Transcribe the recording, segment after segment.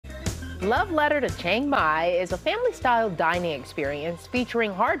Love Letter to Chiang Mai is a family-style dining experience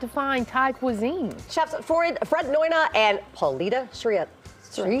featuring hard-to-find Thai cuisine. Chefs Fred Noinaj and Palita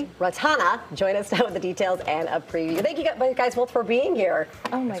Sriratana join us now with the details and a preview. Thank you guys both for being here.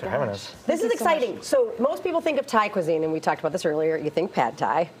 Oh my gosh. This is exciting. So most people think of Thai cuisine, and we talked about this earlier, you think pad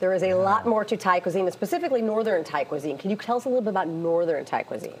Thai. There is a lot more to Thai cuisine, and specifically Northern Thai cuisine. Can you tell us a little bit about Northern Thai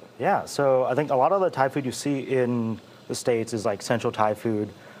cuisine? Yeah, so I think a lot of the Thai food you see in the States is like Central Thai food.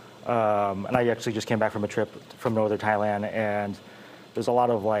 And I actually just came back from a trip from Northern Thailand, and there's a lot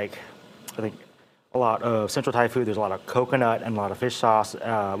of like, I think, a lot of Central Thai food. There's a lot of coconut and a lot of fish sauce,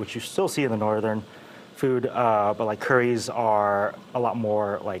 which you still see in the Northern food, but like curries are a lot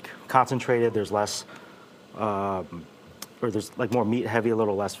more like concentrated. There's less, or there's like more meat heavy, a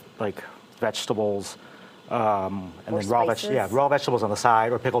little less like vegetables. And then raw vegetables on the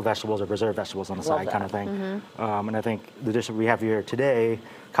side, or pickled vegetables or preserved vegetables on the side, kind of thing. And I think the dish that we have here today,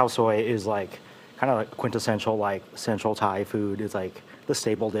 khao soi, is like kind of like quintessential like Central Thai food. It's like the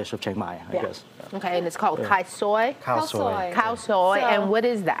staple dish of Chiang Mai, I guess. Okay, and it's called kai soy. Khao soi. Khao soy, and what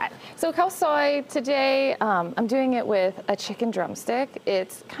is that? So khao soi today, I'm doing it with a chicken drumstick.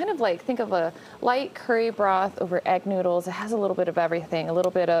 It's kind of like, think of a light curry broth over egg noodles. It has a little bit of everything, a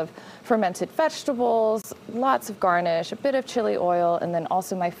little bit of fermented vegetables, lots of garnish, a bit of chili oil, and then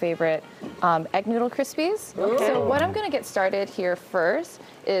also my favorite, egg noodle crispies. Okay. So what I'm gonna get started here first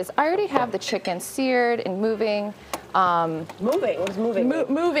is I already have the chicken seared and moving. Moving? What is moving?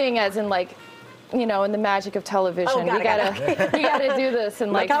 Moving as in like, you know, in the magic of television, we gotta do this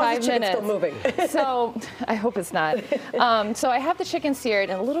in like 5 minutes. Still moving? So I hope it's not. So I have the chicken seared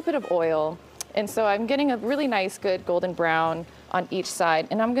and a little bit of oil, and so I'm getting a really nice, good golden brown on each side,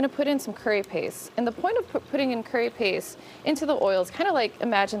 and I'm gonna put in some curry paste. And the point of putting in curry paste into the oil is kind of like,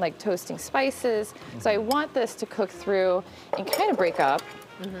 imagine like toasting spices. So I want this to cook through and kind of break up.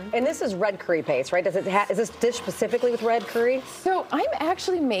 And this is red curry paste, right? Is this dish specifically with red curry? So I'm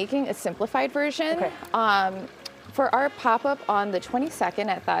actually making a simplified version. Okay. For our pop-up on the 22nd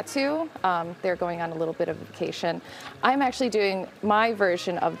at Thattu, they're going on a little bit of vacation. I'm actually doing my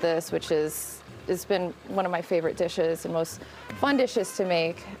version of this, which has been one of my favorite dishes and most fun dishes to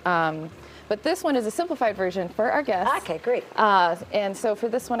make. But this one is a simplified version for our guests. Okay, great. And so for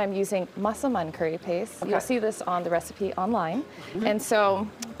this one, I'm using masaman curry paste. You'll see this on the recipe online. And so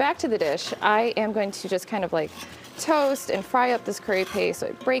back to the dish, I am going to just kind of like toast and fry up this curry paste so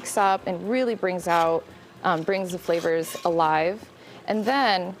it breaks up and really brings out, brings the flavors alive. And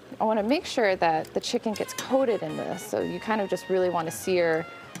then I want to make sure that the chicken gets coated in this. So you kind of just really want to sear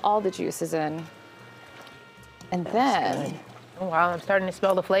all the juices in. And then... Oh, wow, I'm starting to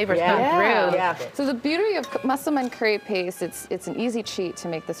smell the flavors come through. Yeah. So the beauty of masaman curry paste, it's an easy cheat to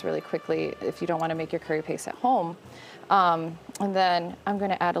make this really quickly if you don't want to make your curry paste at home. And then I'm going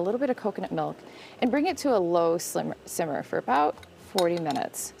to add a little bit of coconut milk and bring it to a low simmer for about 40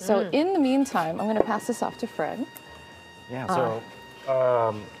 minutes. So in the meantime, I'm going to pass this off to Fred. Yeah,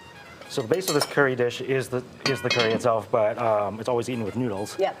 so the base of this curry dish is the curry itself, but it's always eaten with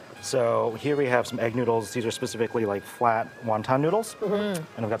noodles. Yep. So here we have some egg noodles. These are specifically like flat wonton noodles. And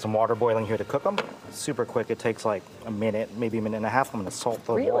I've got some water boiling here to cook them. Super quick. It takes like a minute, maybe a minute and a half. I'm going to salt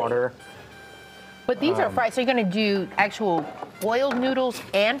the water. But these are fried, so you're going to do actual boiled noodles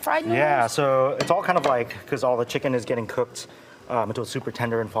and fried noodles? Yeah, so it's all kind of like, because all the chicken is getting cooked until it's super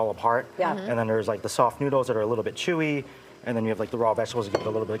tender and fall apart. Yeah. And then there's like the soft noodles that are a little bit chewy. And then you have like the raw vegetables that give it a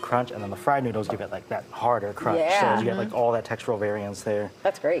little bit of crunch, and then the fried noodles give it like that harder crunch. Yeah. So you get like all that textural variance there.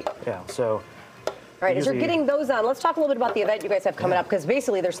 That's great. Yeah, so. All right, as you're getting those on, let's talk a little bit about the event you guys have coming up, because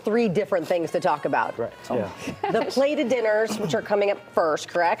basically there's 3 different things to talk about. Right, yeah. The plated dinners, which are coming up first,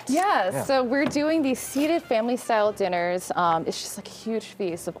 correct? Yes, Yeah. so we're doing these seated family-style dinners. It's just like a huge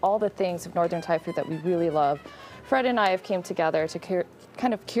feast of all the things of Northern Thai food that we really love. Fred and I have came together to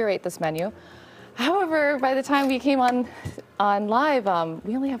kind of curate this menu. However, by the time we came on live,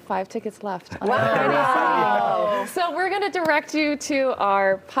 we only have 5 tickets left. Wow. So we're going to direct you to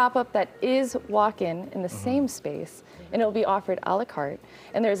our pop-up that is walk-in in the same space, and it'll be offered a la carte.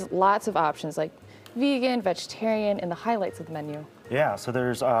 And there's lots of options like vegan, vegetarian, and the highlights of the menu. Yeah, so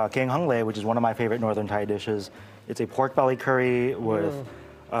there's Kaeng Hung Le, which is one of my favorite Northern Thai dishes. It's a pork belly curry with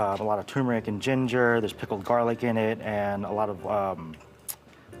a lot of turmeric and ginger. There's pickled garlic in it, and a lot of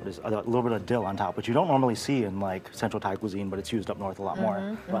there's a little bit of dill on top, which you don't normally see in like Central Thai cuisine, but it's used up north a lot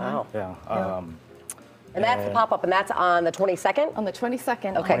more. Wow. Yeah. And that's the pop-up, and that's on the 22nd? On the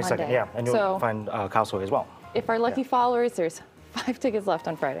 22nd Okay. on Monday. Yeah, and you'll find khao soi as well. If our lucky followers, there's 5 tickets left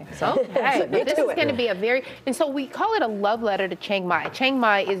on Friday. So, okay, this is going to be a very, and so we call it a love letter to Chiang Mai. Chiang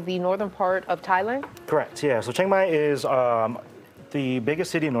Mai is the northern part of Thailand? Correct, yeah. So Chiang Mai is the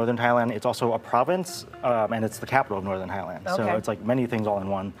biggest city in northern Thailand. It's also a province, and it's the capital of northern Thailand. So Okay. it's like many things all in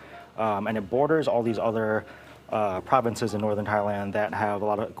one. And it borders all these other provinces in northern Thailand that have a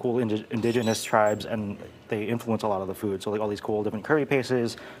lot of cool indigenous tribes, and they influence a lot of the food. So like all these cool different curry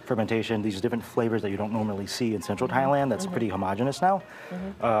pastes, fermentation, these different flavors that you don't normally see in central Thailand. That's pretty homogenous now.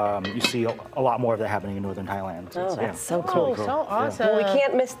 You see a lot more of that happening in northern Thailand. So Oh, it's, that's so cool. Oh, so awesome. Well, we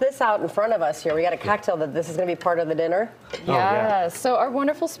can't miss this out in front of us here. We got a cocktail that this is going to be part of the dinner. Yeah. So our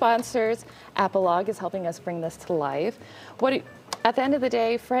wonderful sponsors, Apolog, is helping us bring this to life. At the end of the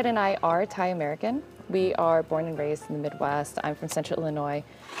day, Fred and I are Thai American. We are born and raised in the Midwest. I'm from Central Illinois.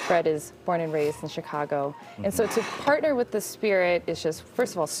 Fred is born and raised in Chicago. And so to partner with the Spirit is just,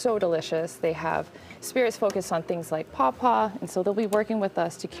 first of all, so delicious. They have spirits focused on things like pawpaw, and so they'll be working with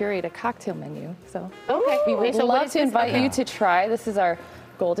us to curate a cocktail menu. So we would So what love is to this? invite Okay. you to try. This is our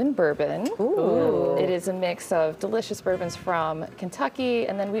golden bourbon. Ooh. It is a mix of delicious bourbons from Kentucky,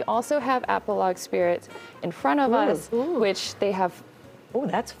 and then we also have Apolog Spirit in front of us, which they have Oh,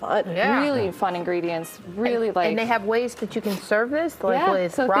 that's fun. Yeah. really fun ingredients, really And they have ways that you can serve this, like yeah,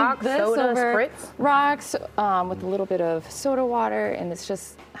 with so think rocks, this soda, over spritz. rocks with a little bit of soda water, and it's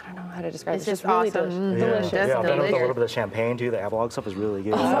just, I don't know how to describe It's it. just really awesome. delicious. That's yeah, and then with a delicious. little bit of champagne too. The Apolog stuff is really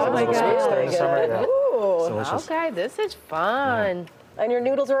good. Oh my Little God. sweets during the summer. Yeah. Ooh. It's delicious. Okay, this is fun. And your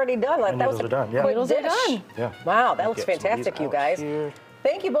noodles are already done. Like, And that was noodles a are done, yeah. quick Noodles are dish. done. Yeah. Wow, that looks Get some of these fantastic, you out guys. here.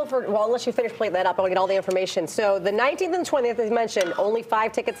 Thank you both for, well, unless you finish plating that up, I'll get all the information. So the 19th and 20th, as mentioned, only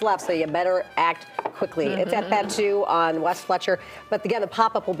 5 tickets left, so you better act quickly. It's at Thattu on West Fletcher. But again, the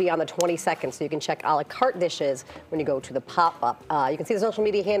pop-up will be on the 22nd, so you can check a la carte dishes when you go to the pop-up. You can see the social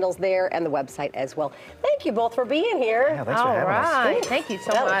media handles there and the website as well. Thank you both for being here. Yeah, thanks for All having us. right. Thank you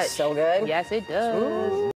so That much. looks so good. Yes, it does.